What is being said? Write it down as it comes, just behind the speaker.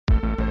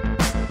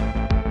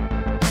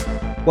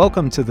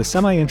Welcome to the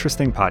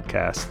Semi-Interesting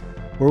Podcast,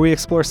 where we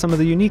explore some of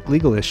the unique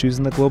legal issues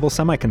in the global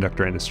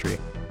semiconductor industry.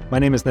 My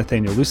name is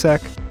Nathaniel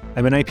Lucek.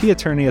 I'm an IP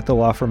attorney at the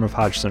law firm of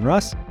Hodgson,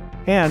 Russ,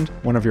 and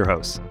one of your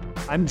hosts.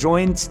 I'm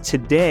joined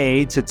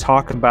today to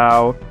talk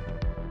about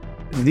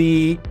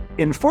the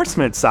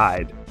enforcement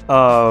side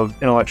of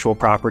intellectual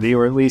property,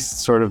 or at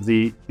least sort of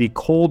the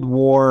Cold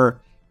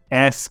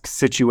War-esque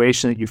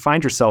situation that you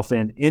find yourself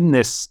in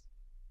this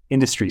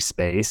industry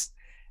space,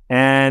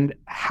 and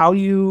how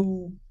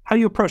you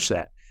approach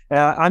that.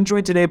 I'm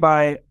joined today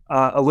by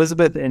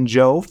Elizabeth and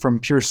Joe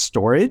from Pure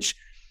Storage.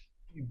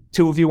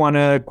 Two of you want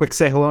to quick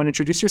say hello and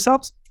introduce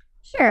yourselves?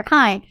 Sure.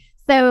 Hi.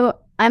 So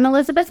I'm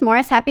Elizabeth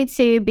Morris. Happy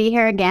to be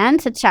here again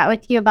to chat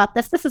with you about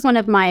this. This is one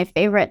of my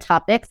favorite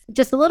topics.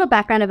 Just a little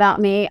background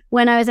about me.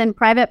 When I was in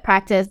private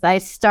practice, I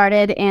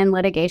started in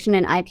litigation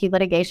and IP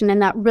litigation,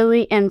 and that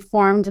really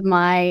informed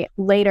my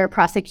later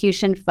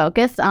prosecution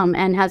focus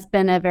and has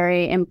been a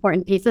very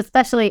important piece,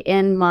 especially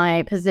in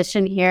my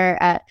position here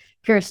at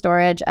Pure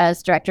Storage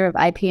as Director of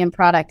IP and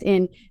Product,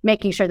 in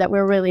making sure that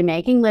we're really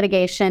making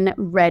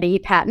litigation-ready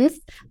patents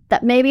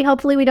that maybe,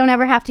 hopefully, we don't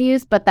ever have to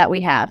use, but that we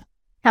have.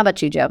 How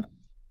about you, Joe?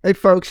 Hey,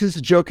 folks, this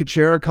is Joe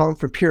Kuchera calling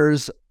from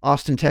Pure's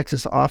Austin,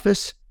 Texas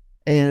office,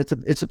 and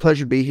it's a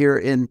pleasure to be here.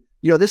 And,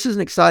 this is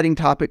an exciting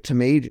topic to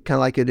me, kind of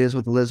like it is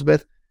with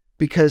Elizabeth,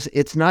 because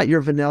it's not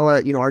your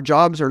vanilla, our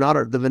jobs are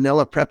not the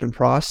vanilla prep and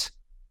pros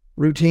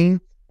routine,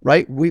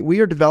 right? We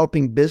are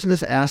developing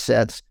business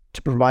assets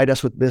to provide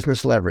us with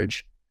business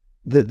leverage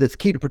that's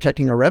key to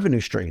protecting our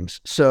revenue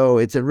streams. So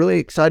it's a really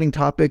exciting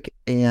topic,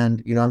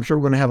 and I'm sure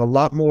we're going to have a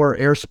lot more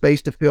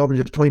airspace to fill in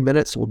just 20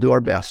 minutes. So we'll do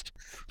our best.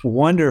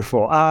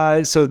 Wonderful.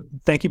 So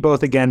thank you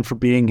both again for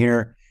being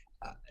here.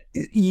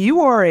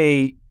 You are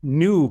a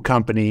new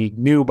company,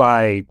 new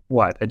by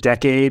a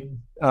decade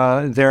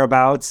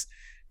thereabouts.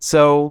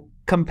 So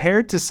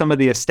compared to some of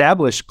the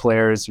established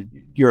players,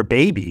 you're a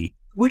baby.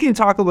 We can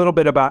talk a little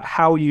bit about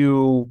how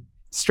you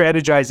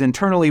strategize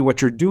internally,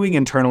 what you're doing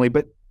internally,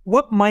 but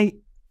what might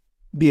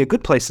be a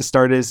good place to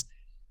start is,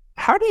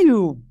 how do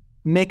you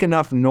make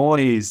enough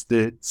noise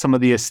that some of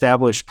the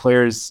established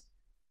players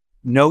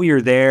know you're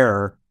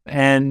there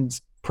and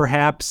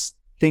perhaps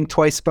think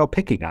twice about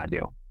picking on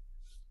you?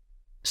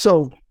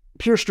 So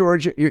Pure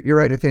Storage, you're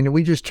right, Nathaniel.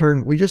 We just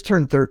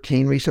turned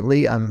 13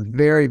 recently.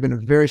 Been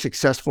a very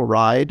successful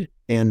ride,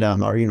 and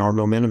our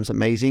momentum is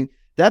amazing.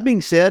 That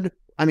being said,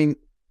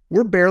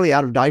 we're barely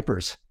out of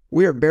diapers.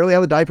 We are barely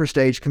out of the diaper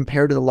stage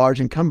compared to the large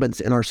incumbents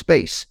in our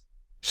space.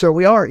 So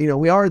we are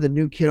the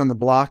new kid on the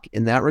block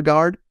in that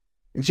regard.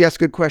 And so that's a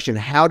good question.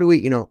 How do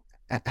we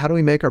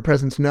make our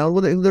presence known?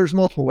 Well, there's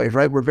multiple ways,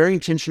 right? We're very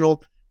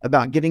intentional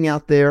about getting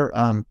out there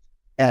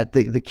at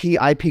the key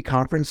IP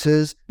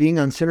conferences, being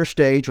on center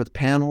stage with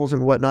panels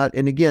and whatnot.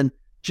 And again,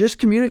 just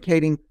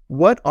communicating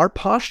what our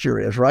posture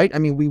is, right?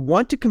 We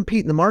want to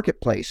compete in the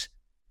marketplace.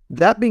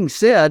 That being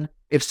said,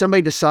 if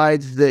somebody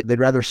decides that they'd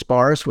rather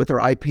spar us with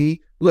our IP,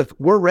 look,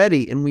 we're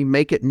ready and we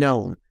make it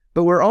known.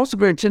 But we're also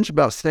very intentional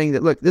about saying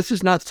that, look, this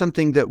is not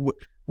something that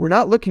we're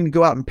not looking to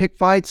go out and pick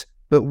fights,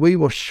 but we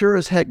will sure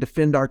as heck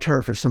defend our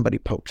turf if somebody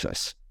pokes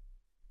us.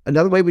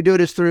 Another way we do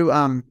it is through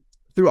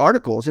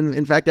articles. And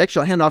in fact,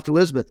 actually, I'll hand off to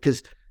Elizabeth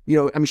because,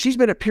 she's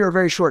been at Pure a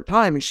very short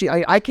time, and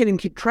I can't even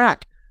keep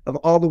track of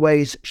all the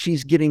ways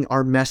she's getting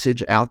our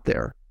message out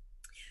there.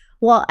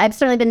 Well, I've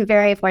certainly been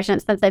very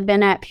fortunate since I've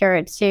been at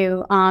Pure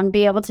to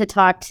be able to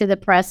talk to the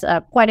press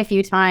quite a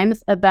few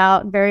times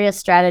about various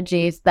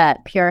strategies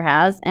that Pure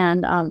has,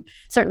 and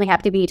certainly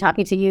happy to be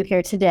talking to you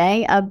here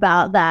today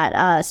about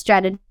that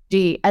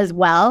strategy as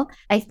well.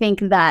 I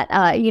think that,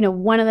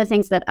 one of the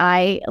things that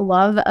I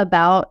love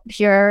about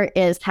Pure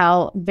is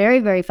how very,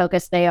 very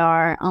focused they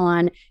are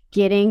on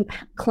getting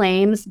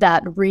claims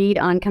that read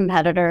on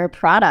competitor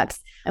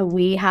products.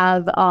 We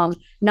have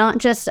not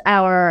just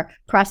our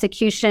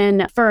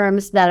prosecution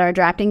firms that are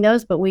drafting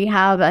those, but we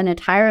have an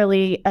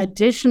entirely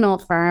additional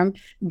firm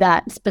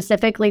that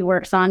specifically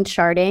works on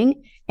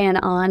charting and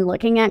on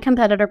looking at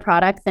competitor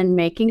products and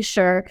making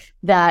sure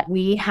that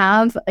we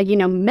have,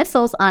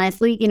 missiles,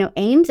 honestly,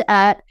 aimed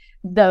at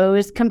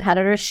those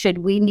competitors should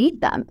we need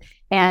them.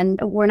 And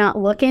we're not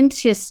looking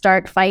to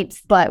start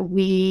fights, but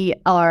we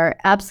are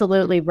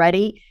absolutely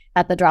ready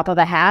at the drop of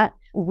a hat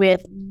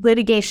with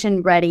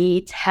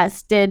litigation-ready,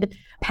 tested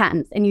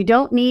patents. And you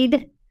don't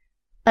need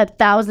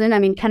 1,000,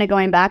 kind of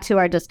going back to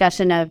our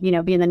discussion of,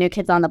 being the new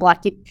kids on the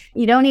block,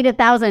 you don't need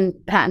 1,000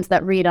 patents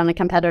that read on a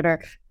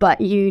competitor,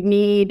 but you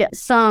need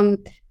some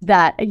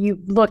that you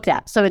looked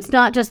at. So it's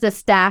not just a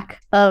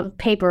stack of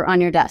paper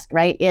on your desk,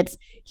 right? It's,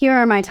 here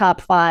are my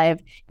top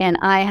 5, and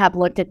I have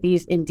looked at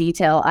these in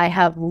detail. I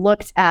have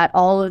looked at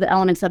all of the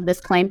elements of this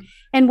claim.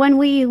 And when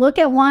we look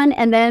at one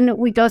and then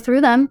we go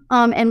through them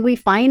and we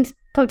find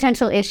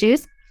potential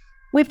issues,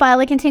 we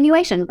file a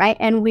continuation, right?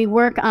 And we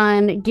work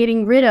on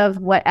getting rid of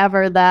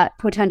whatever that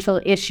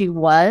potential issue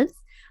was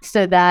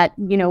so that,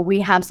 we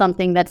have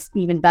something that's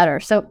even better.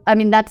 So,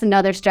 that's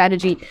another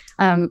strategy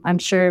I'm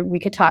sure we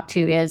could talk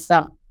to is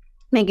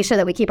making sure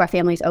that we keep our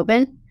families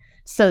open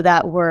so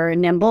that we're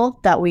nimble,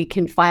 that we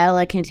can file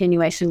a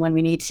continuation when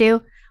we need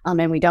to.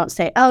 And we don't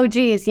say, oh,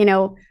 geez,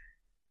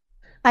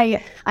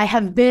 I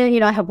have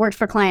been, I have worked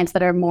for clients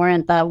that are more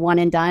in the one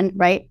and done,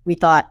 right? We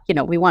thought,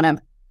 we want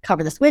to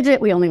cover this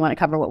widget. We only want to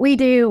cover what we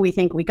do. We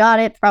think we got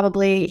it.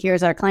 Probably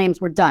here's our claims.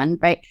 We're done,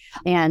 right?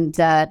 And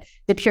the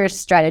Pure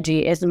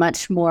strategy is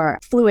much more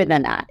fluid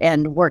than that,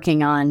 and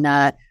working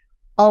on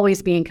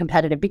always being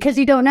competitive, because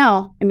you don't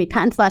know. I mean,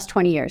 patents last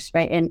 20 years,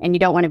 right? And you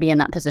don't want to be in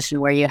that position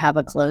where you have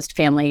a closed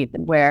family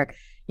where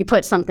you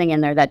put something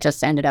in there that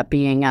just ended up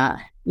being a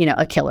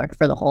killer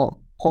for the whole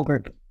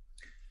group.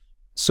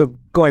 So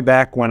going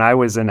back when I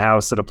was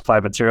in-house at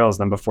Applied Materials,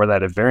 then before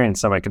that at Variant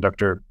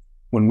Semiconductor,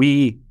 when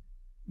we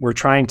were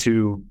trying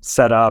to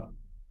set up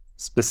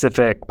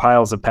specific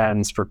piles of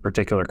patents for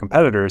particular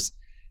competitors,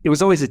 it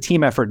was always a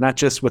team effort, not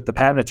just with the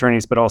patent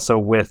attorneys, but also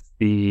with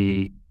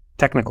the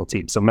technical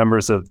team. So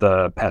members of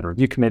the patent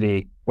review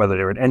committee, whether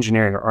they were in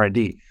engineering or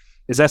R&D.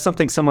 Is that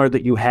something similar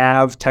that you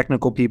have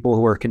technical people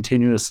who are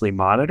continuously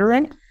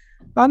monitoring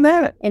on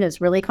that? It is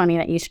really funny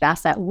that you should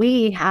ask that.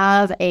 We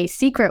have a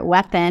secret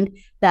weapon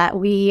that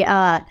we,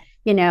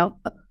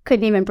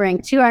 couldn't even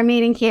bring to our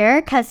meeting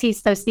here because he's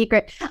so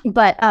secret.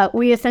 But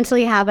we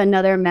essentially have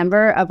another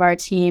member of our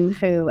team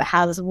who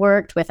has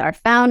worked with our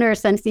founder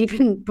since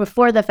even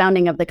before the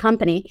founding of the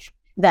company,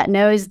 that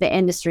knows the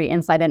industry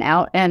inside and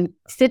out, and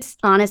sits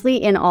honestly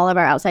in all of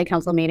our outside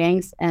counsel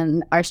meetings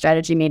and our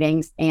strategy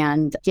meetings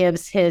and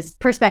gives his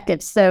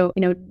perspective. So,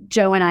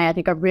 Joe and I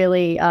think are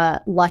really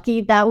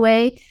lucky that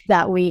way,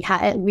 that we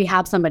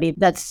have somebody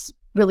that's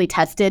really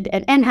tested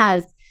and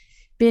has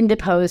been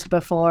deposed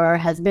before,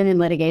 has been in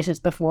litigations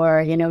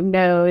before,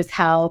 knows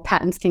how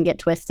patents can get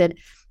twisted.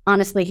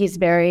 Honestly, he's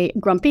very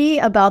grumpy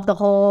about the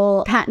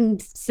whole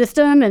patent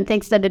system and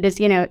thinks that it is,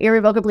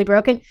 irrevocably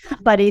broken,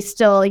 but he's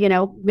still,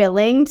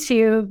 willing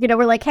to,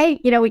 we're like, hey,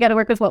 we got to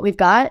work with what we've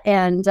got.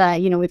 And,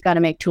 we've got to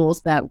make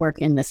tools that work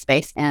in this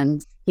space.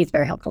 And he's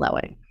very helpful that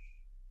way.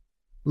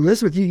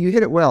 Elizabeth, you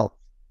hit it well.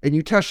 And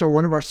you touched on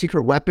one of our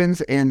secret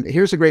weapons. And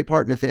here's a great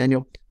part,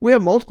 Nathaniel. We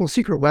have multiple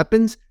secret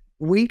weapons.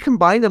 We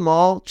combine them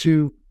all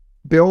to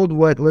build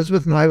what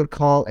Elizabeth and I would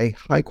call a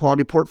high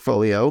quality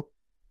portfolio.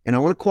 And I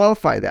want to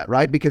qualify that,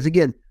 right? Because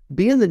again,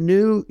 being the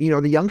new,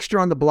 the youngster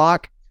on the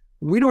block,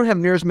 we don't have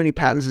near as many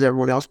patents as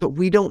everyone else, but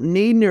we don't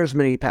need near as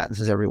many patents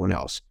as everyone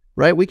else,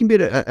 right? We can be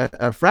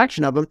a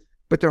fraction of them,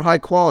 but they're high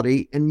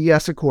quality. And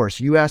yes, of course,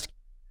 you ask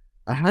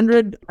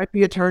 100 IP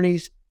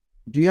attorneys,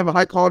 do you have a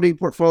high quality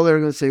portfolio? They're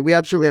going to say, we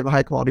absolutely have a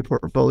high quality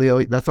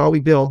portfolio. That's all we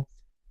build.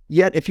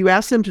 Yet if you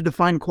ask them to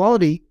define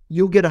quality,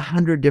 you'll get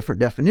 100 different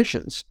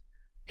definitions.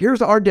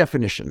 Here's our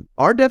definition.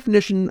 Our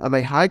definition of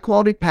a high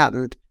quality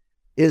patent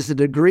is the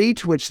degree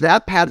to which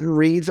that patent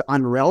reads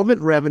on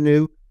relevant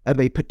revenue of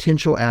a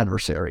potential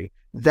adversary.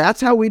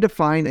 That's how we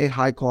define a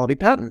high quality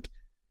patent.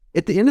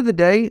 At the end of the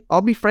day,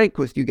 I'll be frank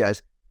with you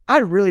guys. I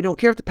really don't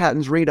care if the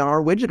patents read on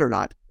our widget or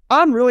not.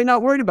 I'm really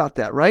not worried about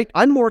that, right?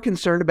 I'm more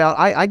concerned about,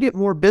 I get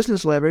more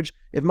business leverage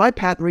if my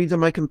patent reads on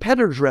my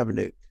competitor's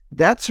revenue.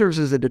 That serves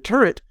as a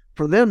deterrent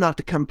for them not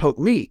to come poke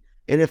me.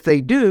 And if they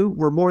do,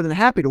 we're more than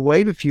happy to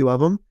waive a few of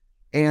them.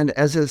 And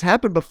as has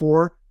happened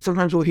before,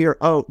 sometimes we'll hear,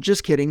 oh,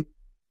 just kidding.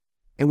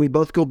 And we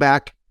both go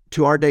back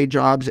to our day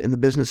jobs and the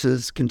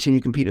businesses continue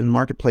competing in the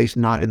marketplace,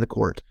 not in the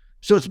court.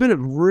 So it's been a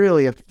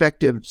really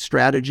effective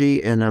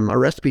strategy, and our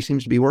recipe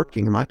seems to be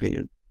working, in my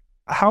opinion.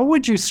 How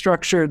would you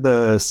structure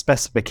the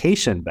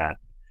specification then?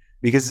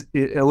 Because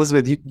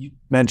Elizabeth, you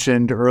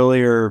mentioned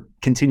earlier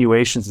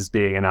continuations as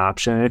being an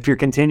option. And if you're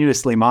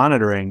continuously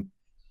monitoring,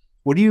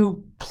 what do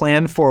you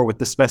plan for with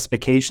the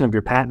specification of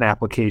your patent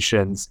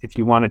applications if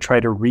you want to try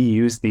to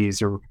reuse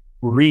these or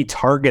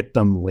retarget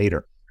them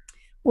later?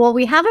 Well,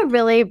 we have a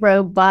really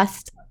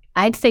robust,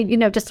 I'd say,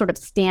 just sort of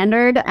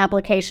standard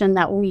application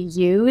that we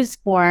use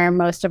for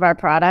most of our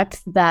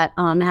products that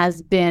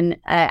has been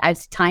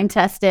as time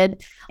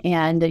tested.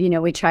 And,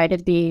 we try to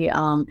be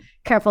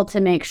careful to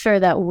make sure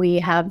that we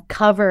have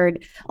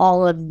covered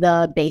all of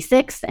the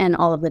basics and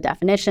all of the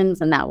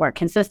definitions and that we're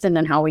consistent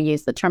in how we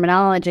use the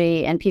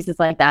terminology and pieces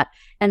like that.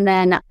 And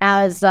then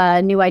as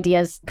new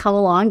ideas come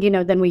along,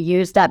 then we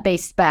use that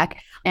base spec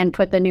and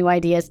put the new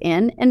ideas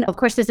in. And of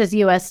course, this is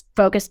US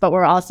focused, but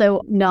we're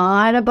also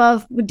not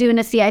above doing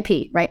a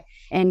CIP, right?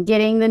 And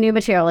getting the new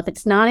material. If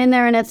it's not in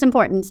there and it's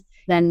important,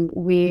 then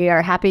we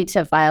are happy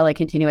to file a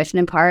continuation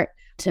in part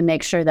to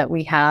make sure that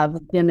we have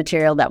the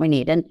material that we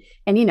need. And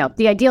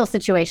the ideal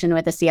situation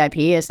with a CIP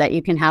is that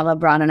you can have a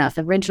broad enough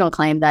original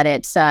claim that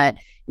it's,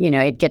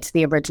 it gets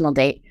the original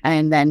date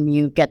and then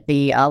you get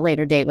the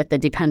later date with the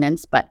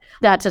dependents. But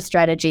that's a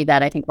strategy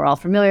that I think we're all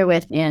familiar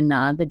with in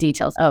the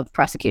details of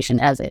prosecution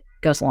as it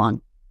goes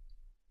along.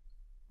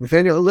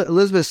 Nathaniel,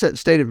 Elizabeth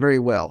stated very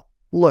well.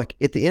 Look,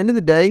 at the end of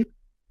the day,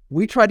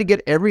 we try to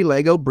get every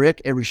Lego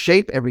brick, every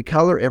shape, every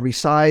color, every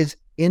size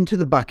into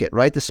the bucket,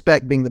 right? The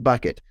spec being the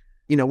bucket.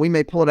 We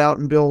may pull it out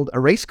and build a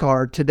race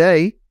car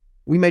today.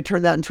 We may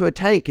turn that into a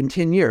tank in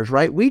 10 years,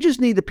 right? We just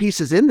need the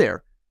pieces in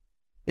there.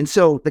 And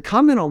so the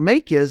comment I'll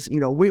make is,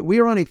 we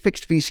are on a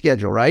fixed fee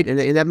schedule, right?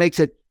 And that makes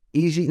it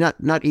easy,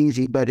 not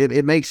easy, but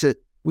it makes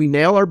it, we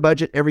nail our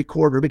budget every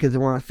quarter because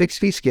we're on a fixed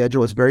fee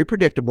schedule. It's very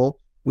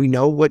predictable. We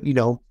know what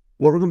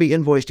we're going to be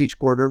invoiced each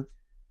quarter.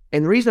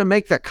 And the reason I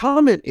make that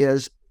comment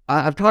is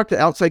I've talked to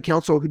outside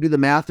counsel who do the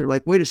math. They're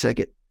like, wait a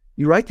second,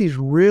 you write these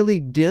really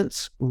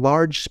dense,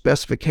 large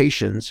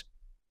specifications,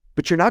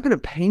 but you're not going to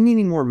pay me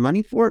any more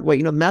money for it?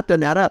 Wait, math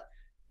doesn't add up.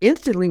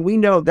 Instantly, we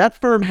know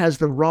that firm has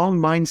the wrong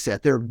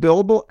mindset. They're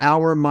billable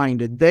hour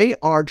minded. They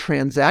are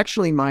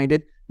transactionally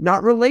minded,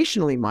 not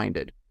relationally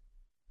minded.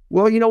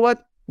 Well, you know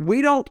what?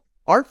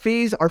 Our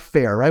fees are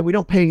fair, right? We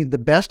don't pay the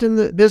best in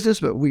the business,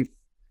 but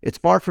it's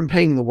far from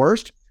paying the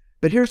worst.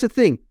 But here's the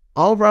thing.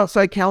 All of our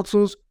outside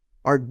counsels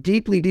are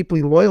deeply,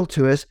 deeply loyal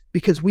to us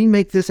because we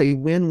make this a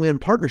win-win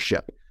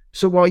partnership.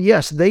 So while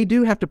yes, they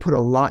do have to put a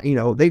lot,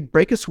 they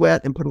break a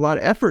sweat and put a lot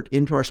of effort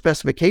into our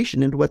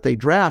specification, into what they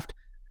draft.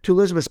 To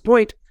Elizabeth's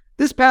point,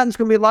 this patent's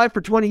going to be live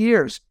for 20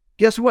 years.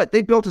 Guess what?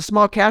 They built a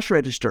small cash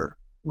register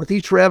with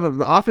each rev of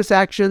the office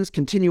actions,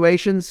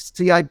 continuations,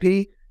 CIP.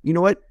 You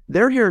know what?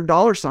 They're hearing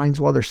dollar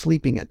signs while they're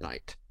sleeping at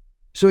night.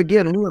 So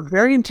again, we were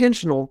very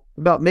intentional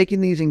about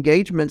making these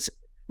engagements.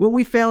 What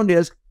we found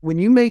is when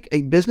you make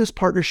a business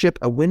partnership,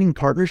 a winning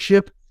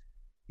partnership,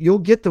 you'll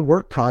get the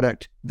work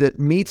product that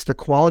meets the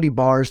quality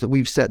bars that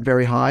we've set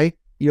very high.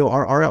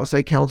 Our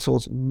outside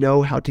counsels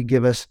know how to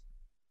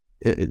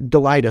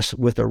delight us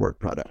with their work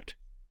product.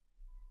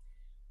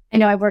 I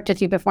know I've worked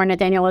with you before,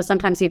 Nathaniel.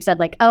 Sometimes you've said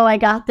like, oh, I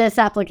got this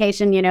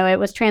application, it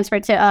was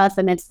transferred to us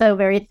and it's so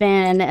very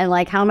thin and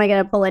like, how am I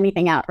going to pull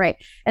anything out? Right.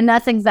 And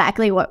that's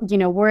exactly what,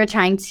 we're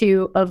trying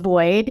to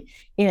avoid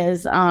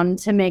is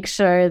to make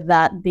sure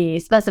that the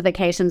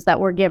specifications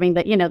that we're giving,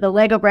 that, the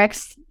Lego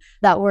bricks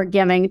that we're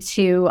giving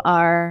to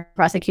our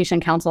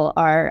prosecution counsel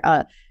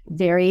are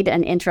varied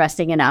and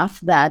interesting enough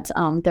that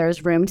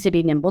there's room to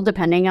be nimble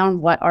depending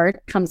on what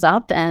art comes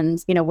up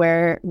and,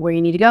 where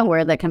you need to go,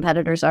 where the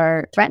competitors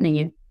are threatening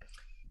you.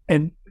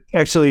 And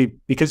actually,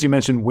 because you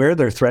mentioned where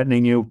they're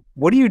threatening you,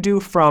 what do you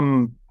do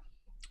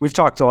we've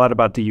talked a lot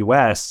about the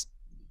US.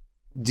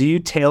 Do you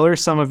tailor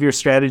some of your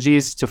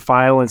strategies to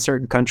file in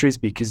certain countries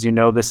because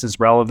this is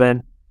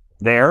relevant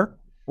there?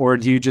 Or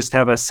do you just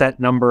have a set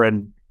number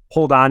and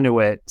hold on to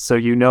it so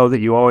that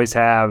you always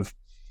have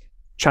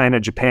China,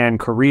 Japan,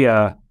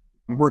 Korea,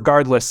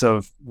 regardless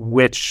of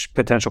which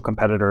potential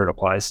competitor it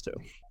applies to?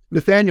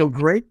 Nathaniel,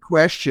 great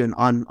question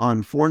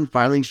on foreign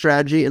filing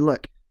strategy. And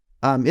look,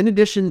 in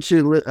addition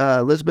to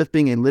Elizabeth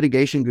being a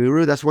litigation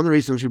guru, that's one of the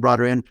reasons we brought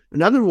her in.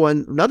 Another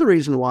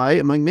reason why,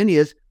 among many,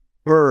 is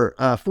her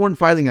foreign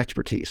filing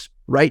expertise,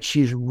 right?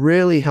 She's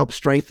really helped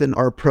strengthen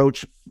our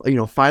approach,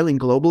 filing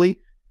globally.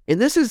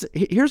 And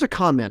here's a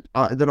comment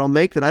that I'll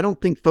make that I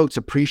don't think folks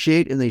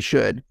appreciate, and they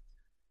should.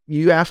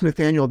 You asked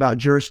Nathaniel about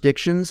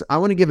jurisdictions. I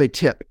want to give a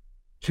tip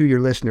to your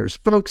listeners.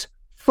 Folks,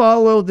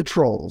 follow the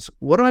trolls.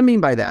 What do I mean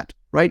by that,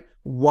 right?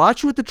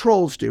 Watch what the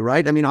trolls do,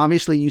 right? I mean,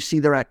 obviously you see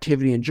their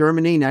activity in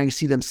Germany. Now you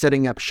see them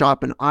setting up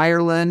shop in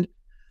Ireland.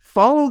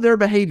 Follow their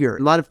behavior.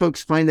 A lot of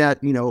folks find that,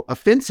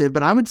 offensive,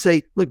 but I would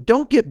say, look,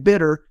 don't get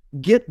bitter,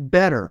 get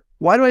better.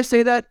 Why do I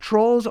say that?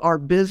 Trolls are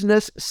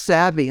business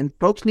savvy, and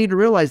folks need to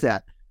realize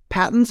that.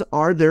 Patents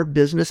are their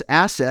business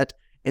asset,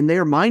 and they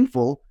are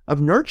mindful of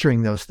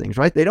nurturing those things,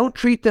 right? They don't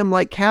treat them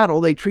like cattle.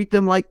 They treat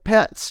them like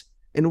pets.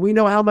 And we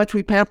know how much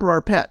we pamper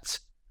our pets.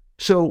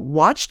 So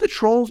watch the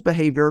trolls'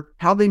 behavior,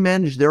 how they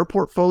manage their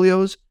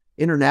portfolios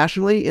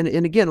internationally. And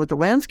again, with the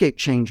landscape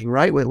changing,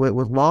 right? With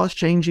laws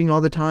changing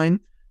all the time,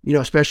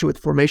 especially with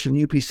the formation of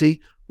the UPC,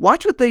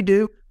 watch what they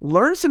do,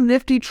 learn some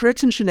nifty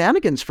tricks and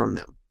shenanigans from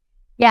them.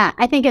 Yeah,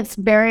 I think it's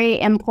very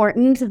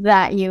important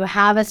that you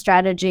have a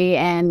strategy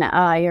in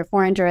your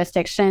foreign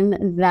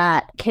jurisdiction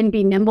that can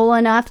be nimble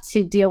enough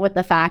to deal with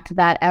the fact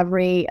that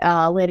every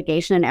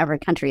litigation in every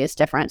country is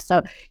different.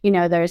 So,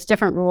 there's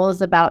different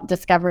rules about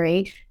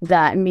discovery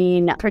that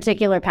mean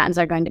particular patents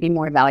are going to be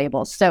more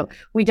valuable. So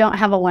we don't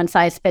have a one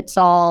size fits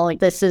all.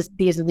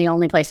 These are the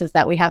only places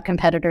that we have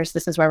competitors.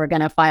 This is where we're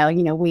going to file.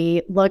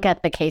 We look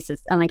at the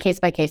cases on a case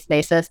by case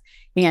basis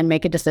and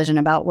make a decision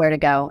about where to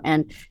go.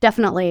 And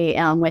definitely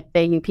with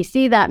the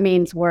UPC, that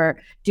means we're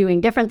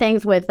doing different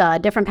things with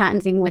different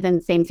patents even within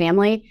the same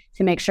family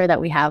to make sure that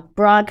we have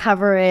broad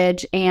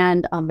coverage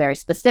and very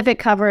specific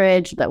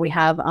coverage, that we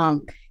have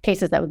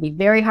cases that would be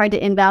very hard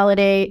to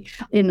invalidate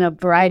in a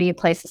variety of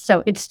places.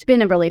 So it's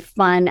been a really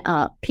fun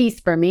piece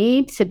for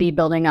me to be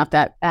building up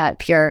at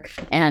Pure.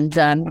 And,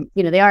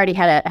 they already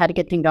had a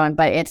good thing going,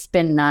 but it's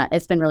been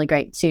really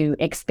great to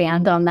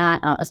expand on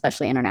that,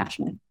 especially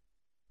internationally.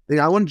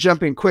 I want to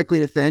jump in quickly,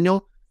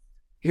 Nathaniel.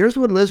 Here's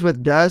what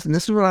Elizabeth does, and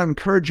this is what I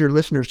encourage your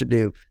listeners to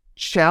do.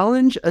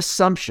 Challenge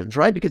assumptions,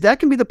 right? Because that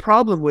can be the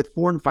problem with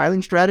foreign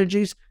filing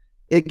strategies.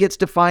 It gets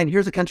defined,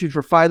 here's the countries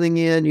we're filing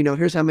in,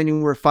 here's how many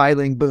we're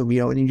filing, boom,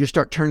 and you just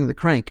start turning the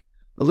crank.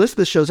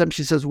 Elizabeth shows up and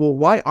she says, well,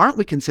 why aren't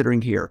we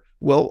considering here?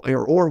 Well,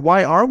 or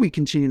why are we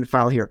continuing to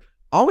file here?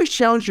 Always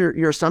challenge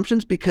your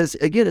assumptions because,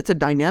 again, it's a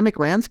dynamic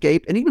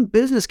landscape and even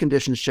business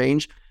conditions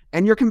change.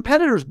 And your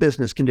competitors'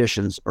 business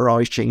conditions are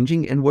always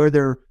changing and where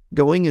they're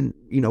going and,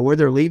 where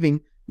they're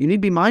leaving. You need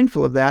to be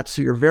mindful of that.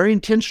 So you're very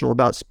intentional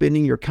about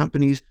spending your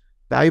company's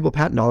valuable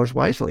patent dollars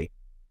wisely.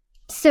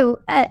 So,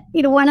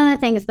 one of the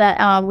things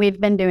that we've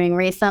been doing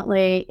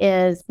recently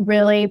is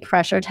really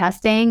pressure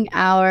testing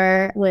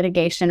our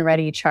litigation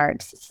ready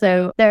charts.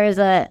 So there's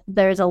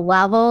a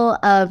level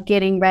of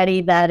getting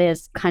ready that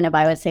is kind of,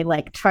 I would say,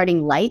 like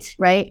charting light,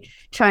 right?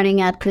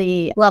 Charting at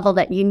the level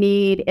that you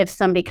need if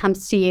somebody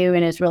comes to you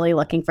and is really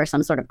looking for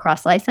some sort of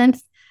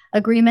cross-license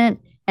agreement.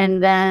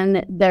 And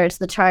then there's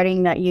the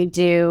charting that you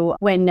do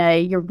when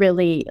you're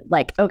really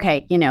like,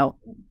 okay,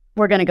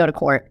 we're going to go to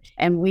court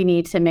and we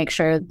need to make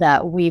sure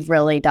that we've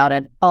really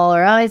dotted all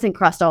our I's and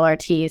crossed all our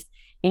T's.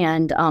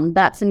 And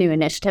that's a new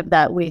initiative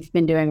that we've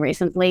been doing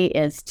recently,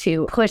 is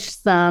to push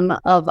some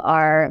of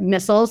our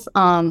missiles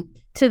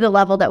to the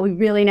level that we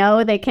really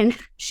know they can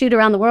shoot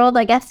around the world,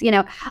 I guess,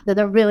 that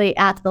they're really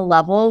at the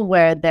level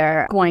where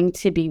they're going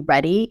to be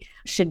ready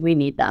should we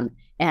need them.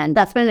 And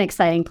that's been an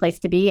exciting place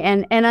to be.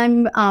 And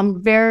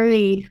I'm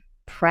very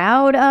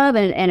proud of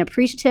and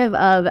appreciative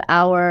of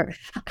our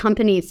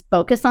company's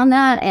focus on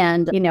that.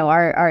 And,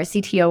 our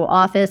CTO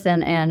office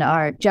and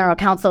our general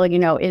counsel,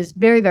 is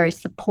very, very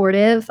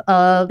supportive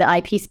of the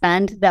IP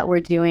spend that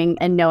we're doing,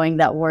 and knowing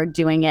that we're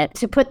doing it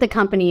to put the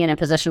company in a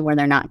position where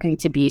they're not going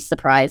to be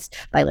surprised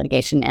by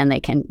litigation and they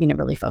can,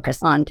 really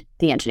focus on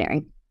the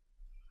engineering.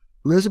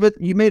 Elizabeth,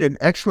 you made an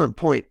excellent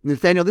point.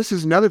 Nathaniel, this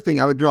is another thing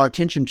I would draw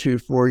attention to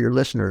for your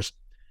listeners,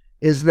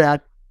 is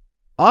that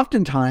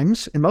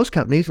oftentimes, in most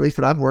companies, at least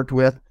that I've worked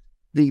with,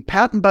 the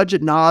patent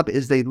budget knob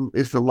is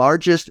the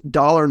largest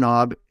dollar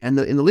knob in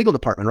the legal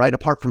department, right?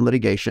 Apart from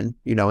litigation,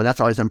 and that's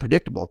always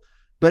unpredictable.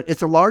 But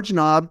it's a large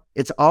knob.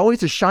 It's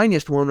always the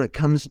shiniest one when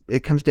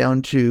it comes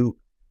down to,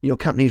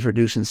 companies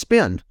reduce and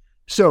spend.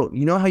 So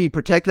you know how you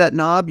protect that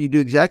knob? You do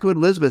exactly what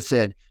Elizabeth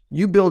said.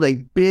 You build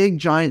a big,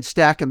 giant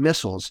stack of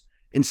missiles.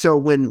 And so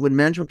when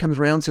management comes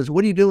around and says,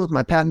 what do you do with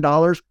my patent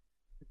dollars?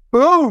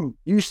 Boom!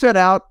 You set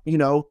out,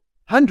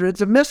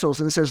 hundreds of missiles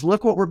and says,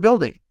 look what we're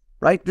building,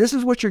 right? This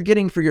is what you're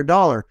getting for your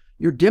dollar.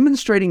 You're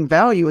demonstrating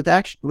value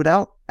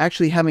without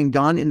actually having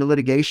gone into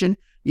litigation,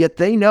 yet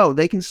they know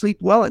they can sleep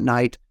well at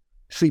night,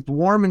 sleep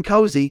warm and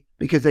cozy,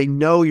 because they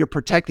know you're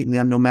protecting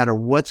them no matter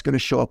what's going to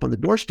show up on the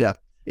doorstep.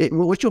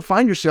 What you'll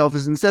find yourself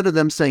is, instead of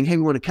them saying, hey,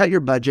 we want to cut your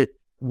budget,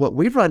 what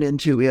we've run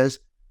into is,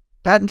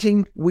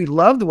 patenting, we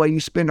love the way you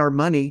spend our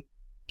money.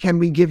 Can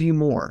we give you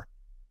more?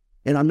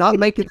 And I'm not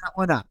making that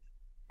one up.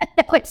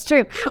 No, it's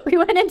true. We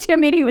went into a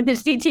meeting with the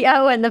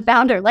CTO and the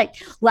founder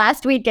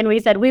last week, and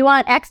we said, we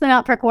want X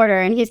amount per quarter.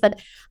 And he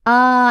said,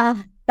 that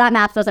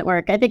math doesn't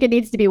work. I think it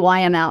needs to be Y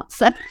amount.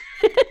 So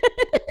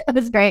it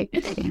was great.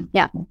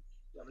 Yeah.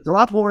 There's a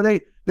lot more.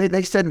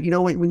 They said,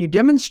 when you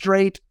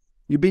demonstrate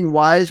you're being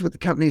wise with the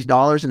company's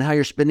dollars and how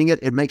you're spending it,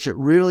 it makes it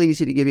really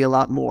easy to give you a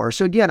lot more.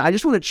 So again, I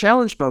just want to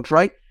challenge folks,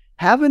 right?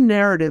 Have a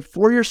narrative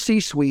for your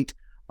C-suite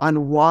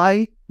on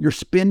why you're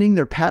spending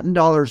their patent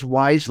dollars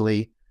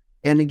wisely.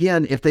 And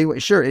again, if they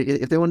want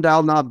to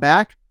dial the knob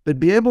back, but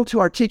be able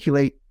to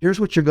articulate, here's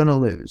what you're going to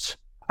lose.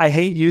 I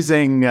hate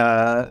using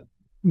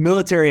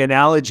military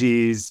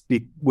analogies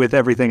with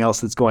everything else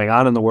that's going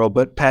on in the world,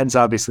 but patents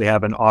obviously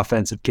have an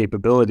offensive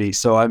capability.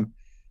 So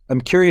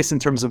I'm curious in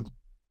terms of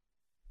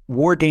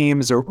war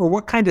games or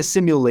what kind of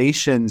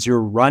simulations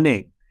you're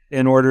running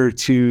in order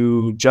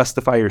to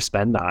justify your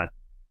spend on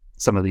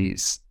some of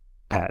these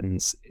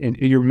patents, in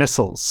your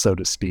missiles, so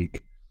to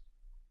speak.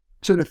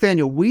 So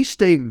Nathaniel, we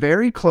stay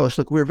very close.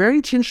 Look, we're very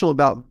intentional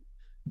about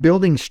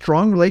building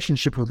strong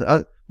relationship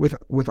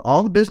with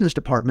all the business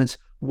departments,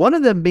 one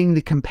of them being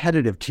the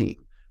competitive team,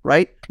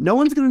 right? No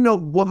one's going to know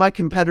what my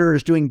competitor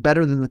is doing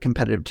better than the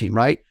competitive team,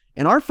 right?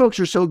 And our folks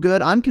are so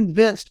good, I'm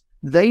convinced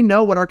they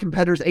know what our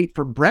competitors ate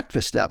for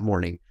breakfast that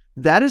morning.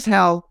 That's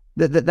how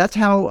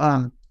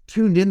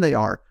tuned in they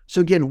are. So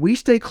again, we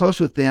stay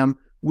close with them.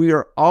 We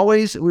are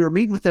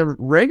meeting with them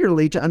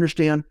regularly to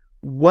understand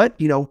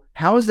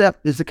how is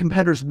the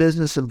competitor's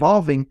business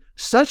evolving,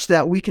 such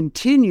that we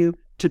continue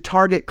to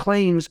target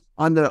claims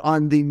on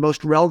the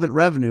most relevant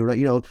revenue,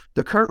 right?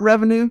 The current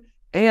revenue,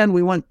 and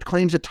we want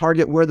claims to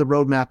target where the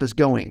roadmap is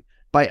going.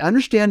 By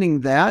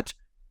understanding that,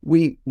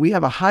 we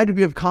have a high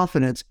degree of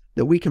confidence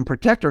that we can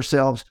protect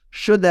ourselves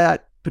should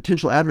that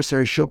potential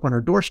adversary show up on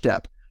our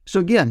doorstep. So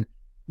again,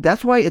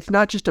 that's why it's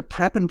not just a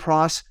prep and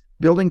pros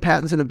building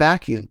patents in a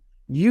vacuum.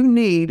 You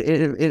need,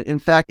 in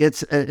fact,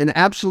 it's an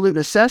absolute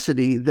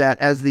necessity that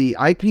as the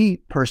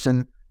IP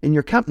person in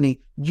your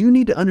company, you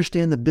need to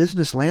understand the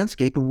business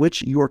landscape in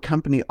which your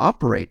company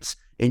operates.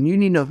 And you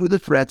need to know who the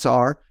threats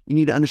are. You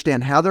need to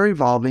understand how they're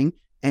evolving.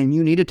 And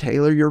you need to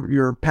tailor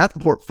your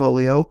patent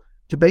portfolio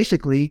to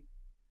basically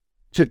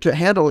to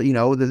handle,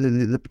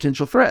 the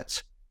potential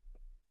threats.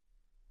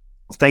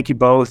 Thank you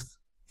both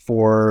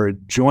for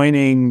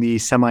joining the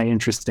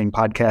semi-interesting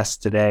podcast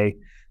today,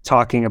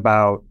 talking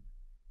about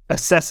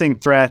assessing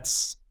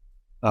threats,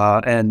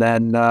 and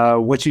then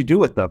what you do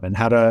with them, and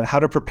how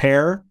to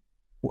prepare,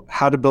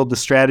 how to build the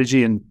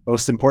strategy, and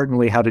most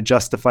importantly, how to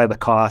justify the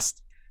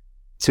cost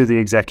to the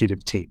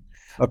executive team.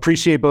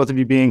 Appreciate both of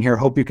you being here.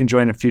 Hope you can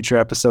join a future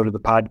episode of the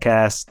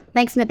podcast.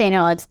 Thanks,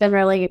 Nathaniel. It's been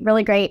really,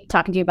 really great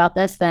talking to you about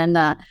this, and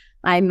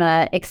I'm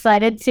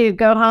excited to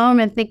go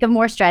home and think of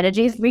more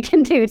strategies we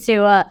can do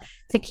to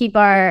to keep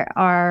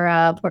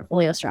our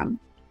portfolio strong.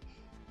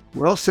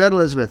 Well said,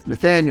 Elizabeth.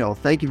 Nathaniel,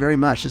 thank you very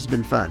much. This has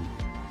been fun.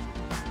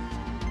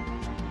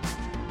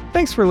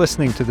 Thanks for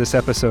listening to this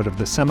episode of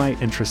the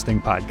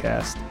Semi-Interesting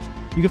Podcast.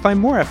 You can find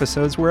more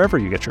episodes wherever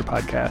you get your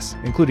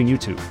podcasts, including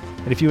YouTube.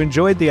 And if you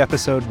enjoyed the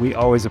episode, we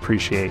always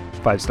appreciate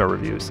 5-star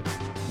reviews.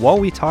 While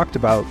we talked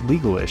about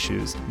legal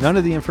issues, none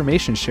of the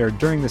information shared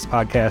during this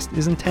podcast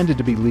is intended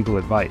to be legal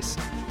advice.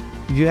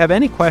 If you have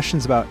any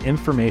questions about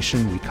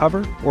information we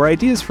cover or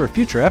ideas for a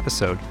future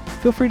episode,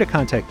 feel free to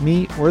contact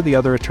me or the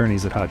other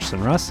attorneys at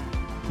Hodgson Russ.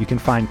 You can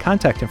find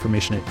contact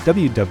information at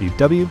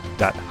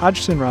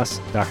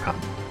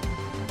www.hodgsonruss.com.